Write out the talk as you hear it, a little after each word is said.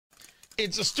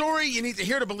It's a story you need to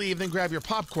hear to believe, then grab your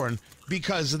popcorn,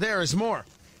 because there is more.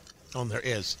 Oh, there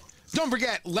is. Don't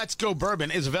forget, Let's Go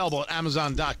Bourbon is available at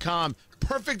Amazon.com.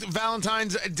 Perfect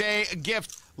Valentine's Day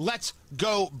gift. Let's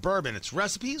Go Bourbon. It's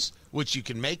recipes which you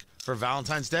can make for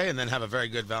Valentine's Day and then have a very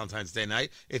good Valentine's Day night,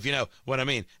 if you know what I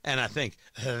mean. And I think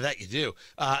that you do.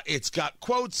 It's got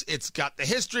quotes. It's got the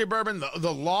history of bourbon,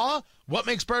 the law. What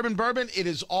makes bourbon bourbon? It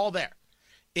is all there.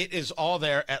 It is all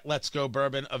there at Let's Go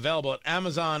Bourbon, available at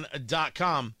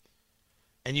Amazon.com.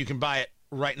 And you can buy it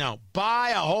right now. Buy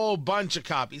a whole bunch of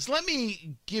copies. Let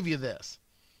me give you this.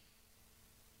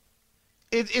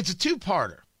 It's a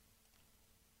two-parter.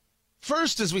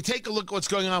 First, as we take a look at what's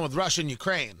going on with Russia and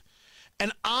Ukraine,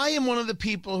 and I am one of the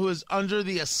people who is under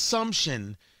the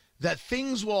assumption that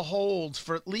things will hold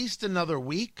for at least another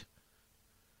week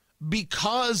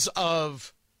because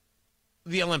of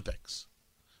the Olympics.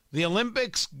 The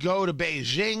Olympics go to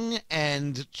Beijing,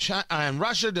 and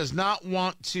Russia does not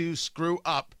want to screw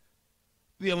up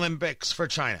the Olympics for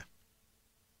China.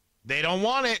 They don't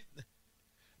want it.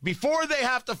 Before they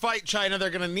have to fight China, they're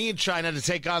going to need China to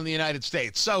take on the United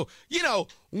States. So,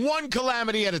 one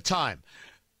calamity at a time.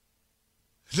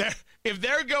 If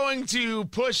they're going to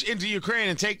push into Ukraine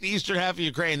and take the eastern half of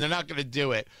Ukraine, they're not going to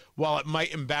do it while it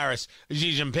might embarrass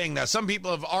Xi Jinping. Now, some people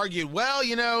have argued, well,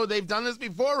 they've done this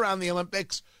before around the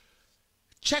Olympics.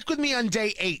 Check with me on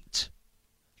day 8,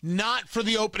 not for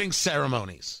the opening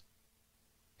ceremonies.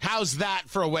 How's that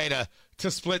for a way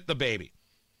to split the baby?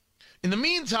 In the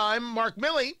meantime, Mark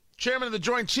Milley, chairman of the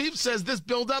Joint Chiefs, says this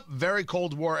build-up, very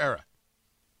Cold War era.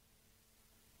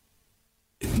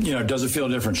 Does it feel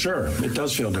different? Sure, it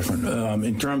does feel different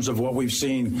in terms of what we've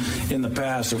seen in the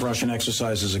past of Russian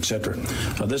exercises, et cetera.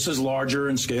 This is larger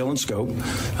in scale and scope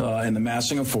and the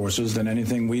massing of forces than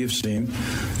anything we have seen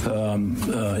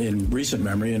in recent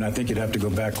memory, and I think you'd have to go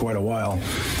back quite a while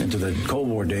into the Cold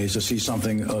War days to see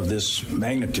something of this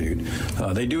magnitude.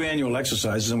 They do annual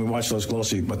exercises, and we watch those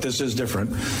closely, but this is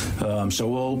different. So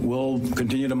we'll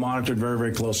continue to monitor it very,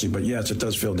 very closely. But yes, it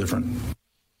does feel different.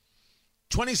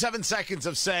 27 seconds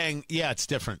of saying, yeah, it's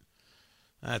different.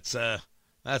 That's a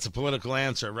political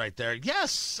answer right there.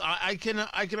 Yes, I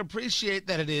can appreciate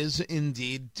that it is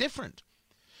indeed different.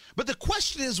 But the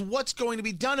question is, what's going to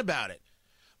be done about it?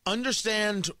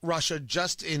 Understand Russia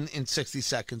just in 60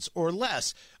 seconds or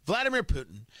less. Vladimir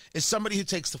Putin is somebody who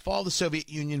takes the fall of the Soviet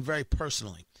Union very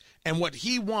personally. And what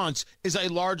he wants is a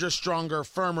larger, stronger,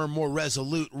 firmer, more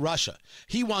resolute Russia.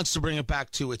 He wants to bring it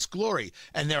back to its glory.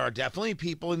 And there are definitely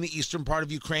people in the eastern part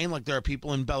of Ukraine, like there are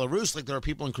people in Belarus, like there are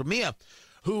people in Crimea,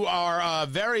 who are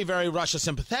very, very Russia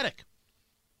sympathetic.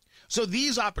 So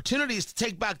these opportunities to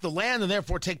take back the land and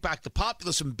therefore take back the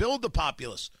populace and build the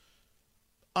populace,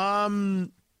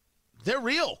 they're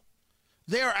real.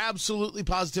 They are absolutely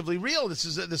positively real. This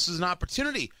is an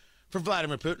opportunity for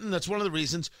Vladimir Putin. That's one of the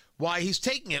reasons why he's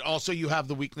taking it. Also, you have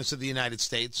the weakness of the United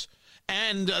States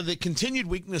and the continued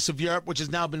weakness of Europe, which has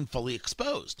now been fully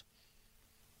exposed.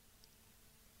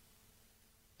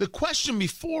 The question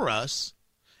before us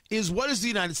is, what is the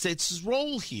United States'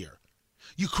 role here?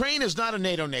 Ukraine is not a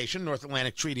NATO nation, North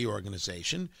Atlantic Treaty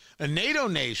Organization. A NATO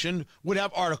nation would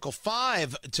have Article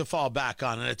 5 to fall back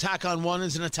on. An attack on one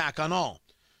is an attack on all.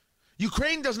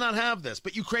 Ukraine does not have this,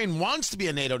 but Ukraine wants to be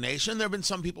a NATO nation. There have been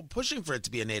some people pushing for it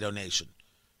to be a NATO nation.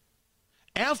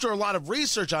 After a lot of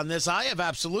research on this, I have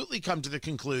absolutely come to the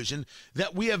conclusion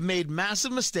that we have made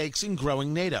massive mistakes in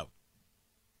growing NATO.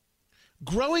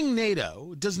 Growing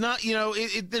NATO does not,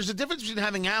 there's a difference between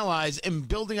having allies and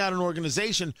building out an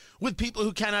organization with people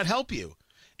who cannot help you.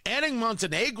 Adding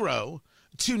Montenegro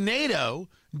to NATO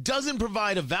doesn't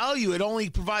provide a value. It only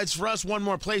provides for us one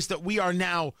more place that we are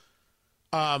now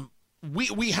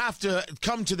we have to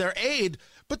come to their aid,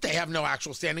 but they have no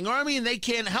actual standing army and they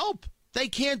can't help. They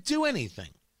can't do anything.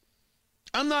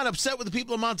 I'm not upset with the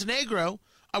people of Montenegro.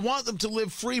 I want them to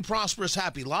live free, prosperous,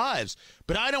 happy lives,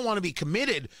 but I don't want to be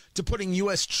committed to putting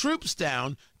U.S. troops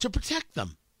down to protect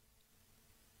them.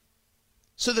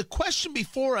 So the question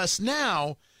before us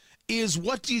now is,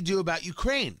 what do you do about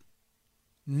Ukraine?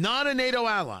 Not a NATO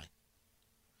ally.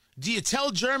 Do you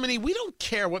tell Germany, we don't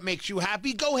care what makes you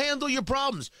happy, go handle your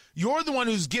problems? You're the one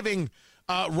who's giving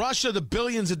Russia the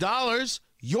billions of dollars.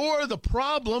 You're the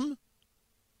problem.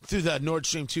 Through the Nord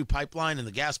Stream 2 pipeline and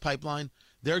the gas pipeline,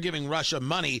 they're giving Russia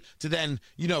money to then,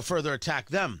 further attack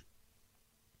them.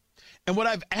 And what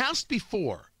I've asked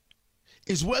before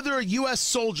is whether a U.S.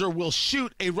 soldier will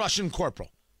shoot a Russian corporal.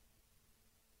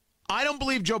 I don't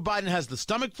believe Joe Biden has the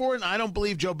stomach for it, and I don't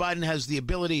believe Joe Biden has the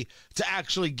ability to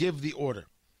actually give the order.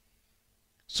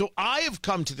 So I have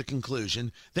come to the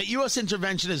conclusion that U.S.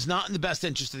 intervention is not in the best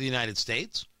interest of the United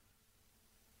States.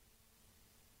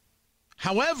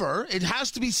 However, it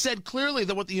has to be said clearly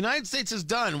that what the United States has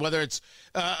done, whether it's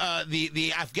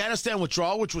the Afghanistan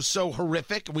withdrawal, which was so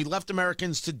horrific and we left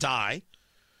Americans to die,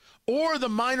 or the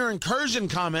minor incursion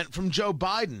comment from Joe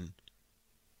Biden,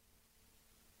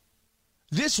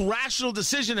 this rational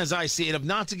decision, as I see it, of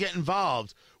not to get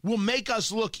involved will make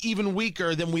us look even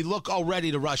weaker than we look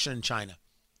already to Russia and China.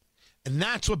 And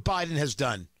that's what Biden has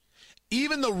done.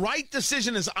 Even the right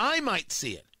decision, as I might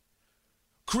see it,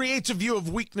 creates a view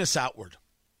of weakness outward.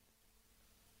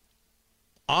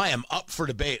 I am up for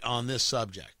debate on this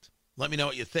subject. Let me know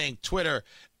what you think. Twitter,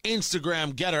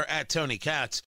 Instagram, Getter @Tony Katz.